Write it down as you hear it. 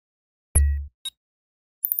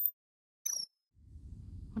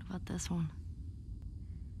about this one?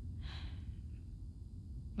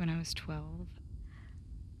 When I was 12,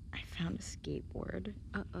 I found a skateboard.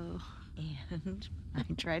 Uh-oh. And I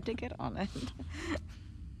tried to get on it.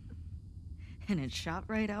 And it shot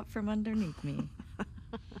right out from underneath me.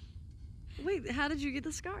 Wait, how did you get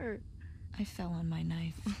the scar? I fell on my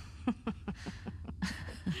knife.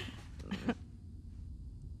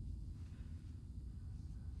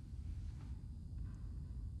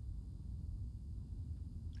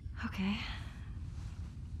 Okay.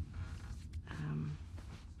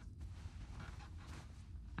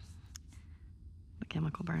 The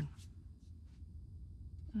chemical burn.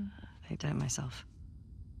 I did it myself.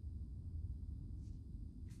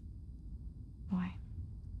 Why?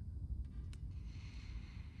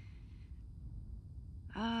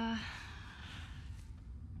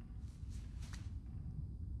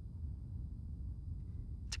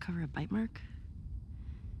 To cover a bite mark.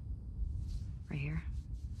 Right here.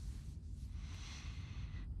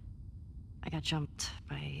 I got jumped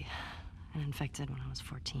by an infected when I was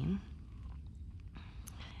 14.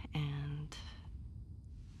 And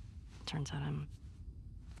turns out I'm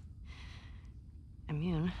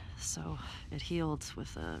immune, so it healed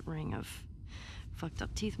with a ring of fucked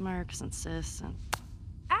up teeth marks and cysts and...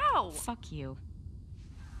 Ow! fuck you.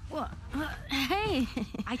 What? Hey!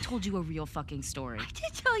 I told you a real fucking story. I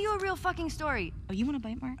did tell you a real fucking story. Oh, you want a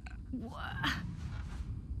bite mark? What?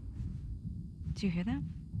 Did you hear that?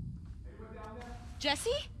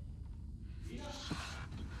 Jesse?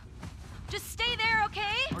 Just stay there,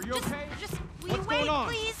 okay? Are you okay? Just will What's you wait, going on?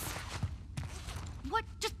 please? What?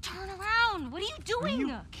 Just turn around. What are you doing? Are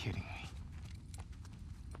you kidding me?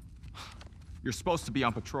 You're supposed to be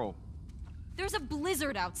on patrol. There's a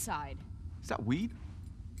blizzard outside. Is that weed?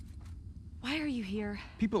 Why are you here?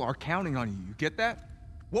 People are counting on you. You get that?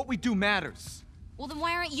 What we do matters. Well, then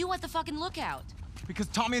why aren't you at the fucking lookout? Because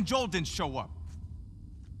Tommy and Joel didn't show up.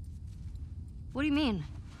 What do you mean?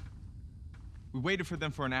 We waited for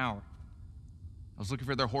them for an hour. I was looking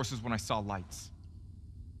for their horses when I saw lights.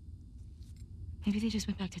 Maybe they just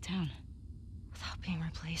went back to town. Without being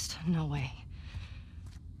replaced? No way.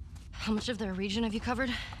 How much of their region have you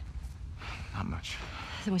covered? Not much.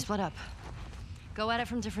 Then we split up. Go at it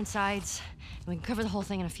from different sides, and we can cover the whole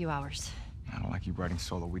thing in a few hours. I don't like you riding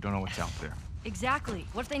solo. We don't know what's out there. Exactly.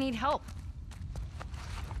 What if they need help?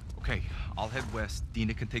 Okay, I'll head west.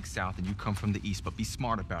 Dina can take south, and you come from the east, but be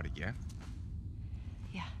smart about it, yeah?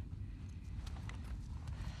 Yeah.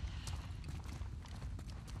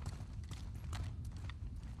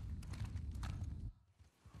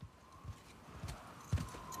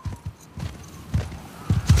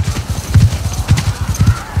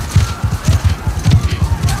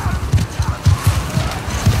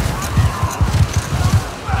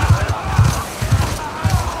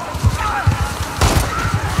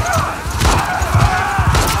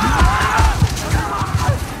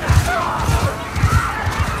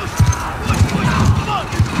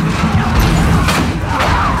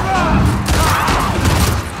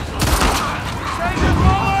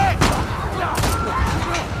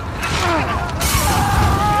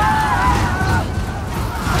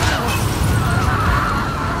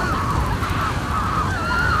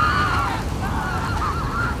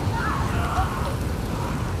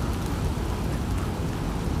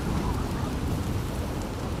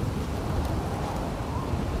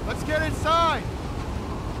 Let's get inside!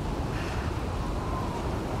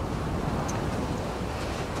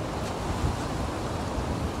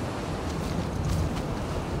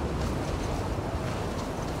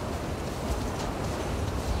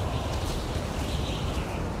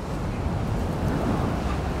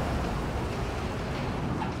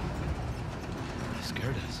 You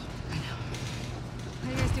scared us. I know. How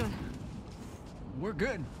you guys doing? We're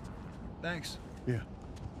good. Thanks. Yeah.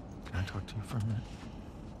 Can I talk to you for a minute?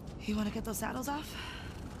 You want to get those saddles off?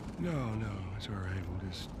 No, it's all right. We'll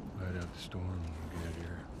just ride out the storm and get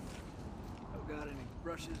here. Got any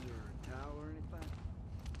brushes or a towel or anything?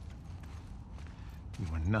 You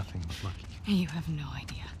were nothing but lucky. You have no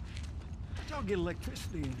idea. How'd y'all get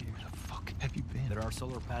electricity in here? Where the fuck have you been? There are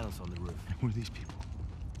solar panels on the roof. And who are these people?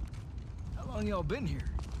 How long y'all been here?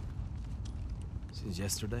 Since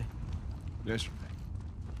yesterday. Yesterday.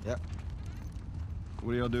 Yep.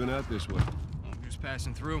 What are y'all doing out this way? I'm just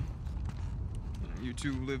passing through. You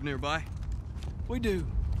two live nearby? We do.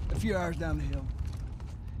 A few hours down the hill.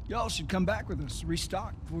 Y'all should come back with us,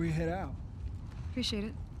 restock before you head out. Appreciate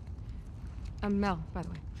it. I'm Mel, by the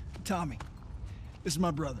way. Tommy. This is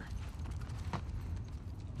my brother.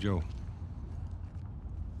 Joe.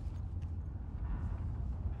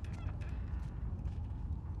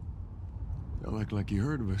 Y'all act like you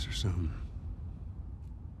heard of us or something.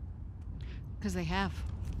 Because they have.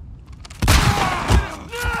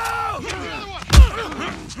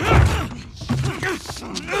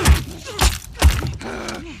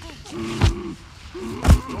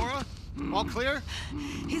 Nora, all clear?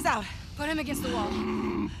 He's out. Put him against the wall.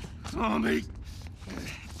 Tommy!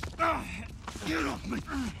 Get off me!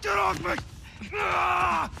 Get off me!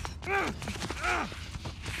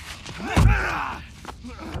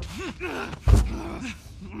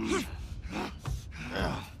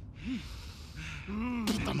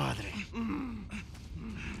 Puta madre.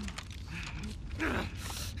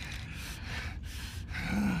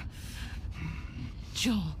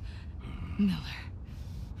 Joel Miller.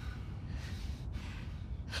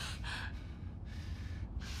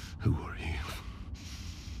 Who are you?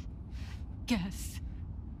 Guess.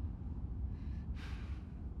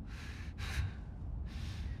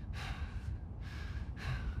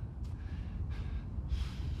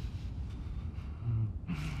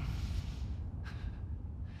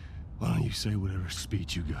 Why don't you say whatever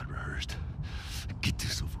speech you got rehearsed? Get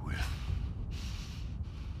this over with.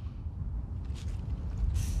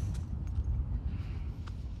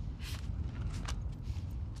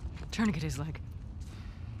 Tourniquet his leg.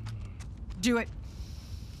 Do it.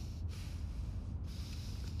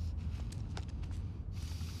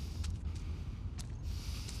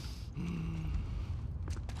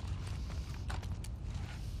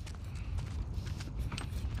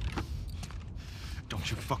 Don't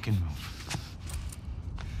you fucking move.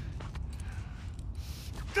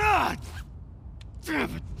 God!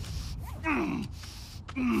 Damn it!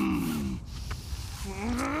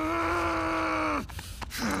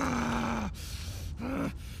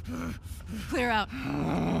 Clear out.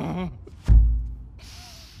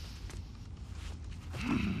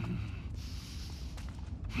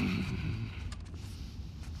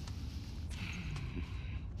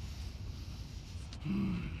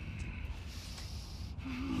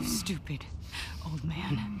 You stupid old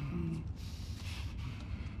man.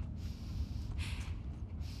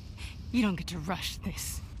 You don't get to rush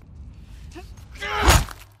this.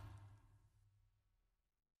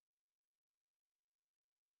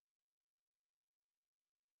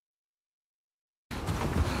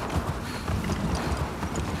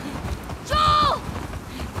 Joel!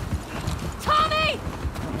 Tommy!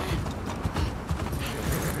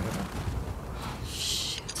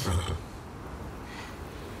 Shit.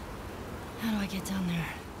 How do I get down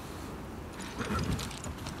there?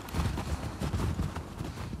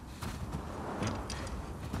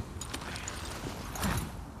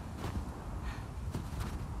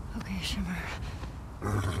 Okay, Shimmer.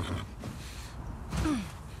 Come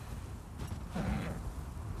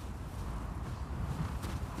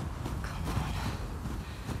on.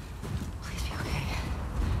 Please be okay.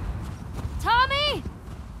 Tommy!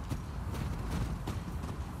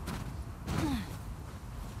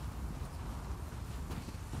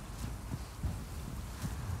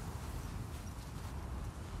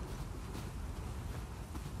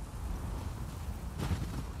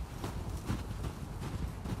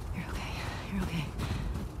 You're okay. You're okay.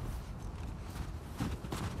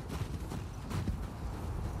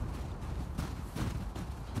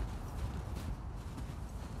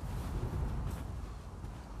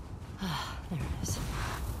 Ah, there it is.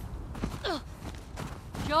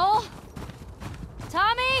 Joel?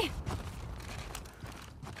 Tommy?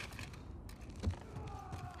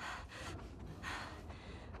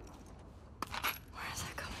 Where is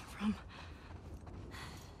that coming from?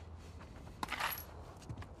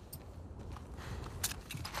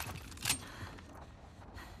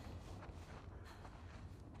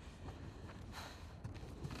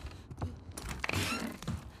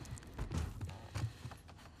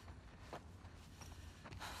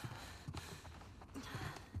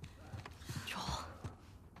 Joel.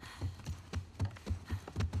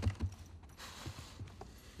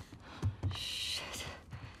 Shit.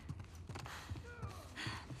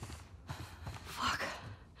 Fuck.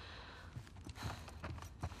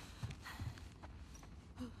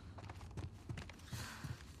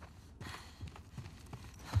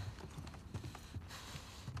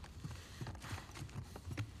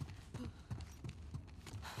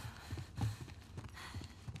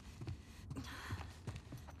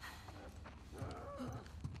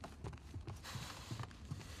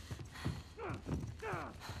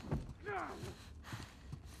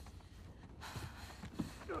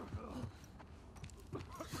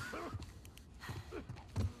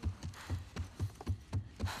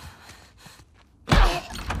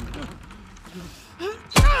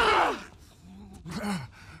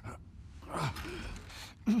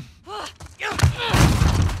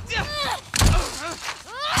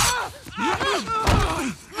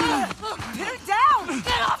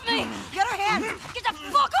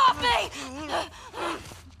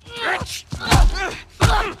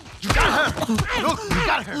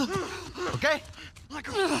 Okay? You're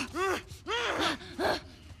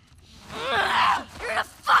gonna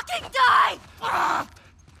fucking die!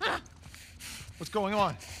 What's going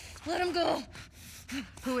on? Let him go.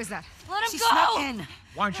 Who is that? Let him She go! snuck in.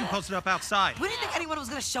 Why aren't you posted up outside? We didn't think anyone was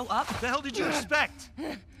gonna show up. What the hell did you expect?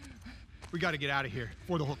 We gotta get out of here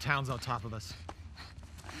before the whole town's on top of us.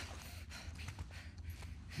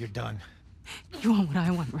 You're done. You want what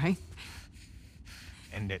I want, right?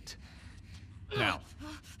 End it. Now.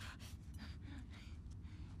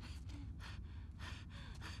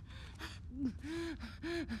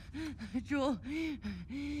 Joel,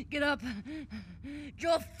 get up.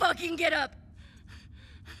 Joel, fucking get up.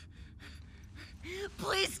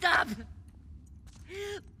 Please stop.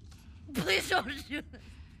 Please don't do this.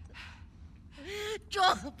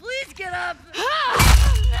 Joel, please get up. No!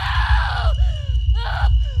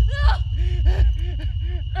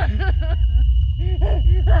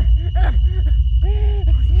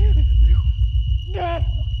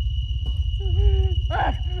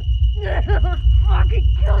 Fucking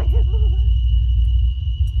kill you!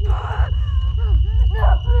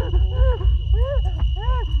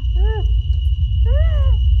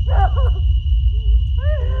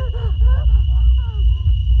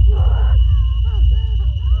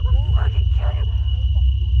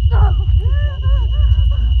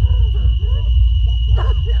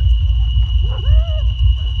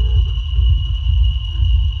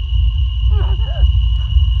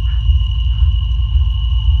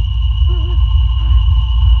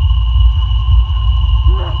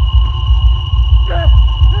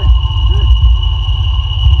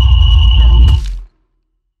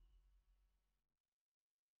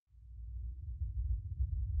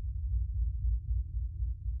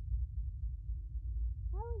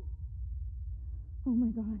 Oh my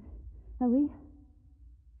god. Ellie?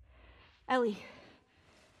 Ellie.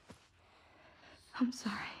 I'm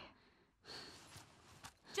sorry.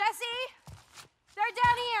 Jesse! They're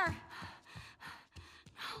down here!